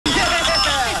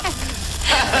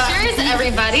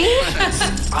everybody.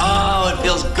 Oh, it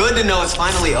feels good to know it's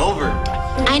finally over.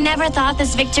 I never thought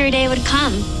this victory day would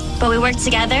come, but we worked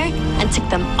together and took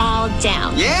them all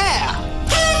down. Yeah!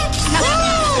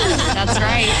 That's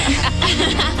right.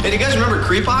 Hey, do you guys remember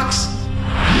Creepox?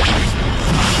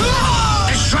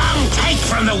 The strong take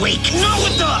from the weak. Not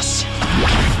with us.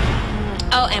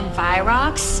 Oh, and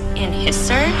Virox and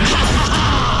Hisser.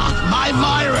 My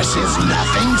virus is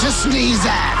nothing to sneeze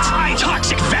at. My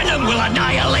toxic venom will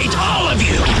annihilate all of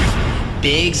you.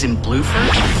 Biggs and Bloofer?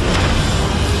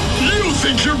 You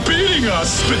think you're beating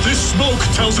us, but this smoke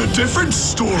tells a different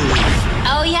story.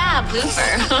 Oh, yeah,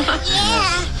 Bloofer.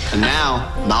 Yeah. And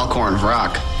now, Malcor and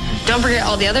Vrock. Don't forget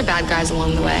all the other bad guys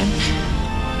along the way.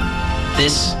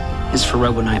 This is for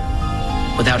Robonite,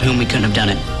 without whom we couldn't have done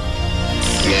it.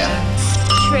 Yeah.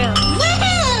 True.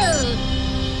 Woohoo!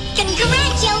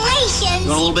 Congratulations! You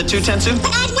want a little bit too, Tensu?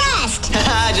 At West!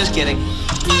 Just kidding.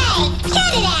 Hey,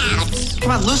 cut it out!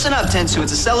 Come on, loosen up, Tensu.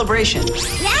 It's a celebration.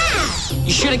 Yeah!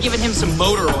 You should have given him some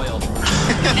motor oil.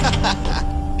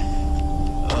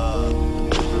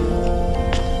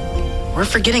 We're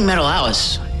forgetting Metal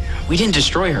Alice. We didn't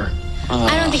destroy her.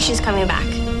 I don't think she's coming back.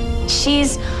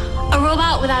 She's a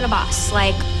robot without a boss,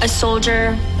 like a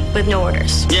soldier with no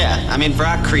orders. Yeah, I mean,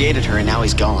 Vrock created her and now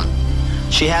he's gone.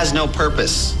 She has no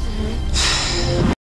purpose.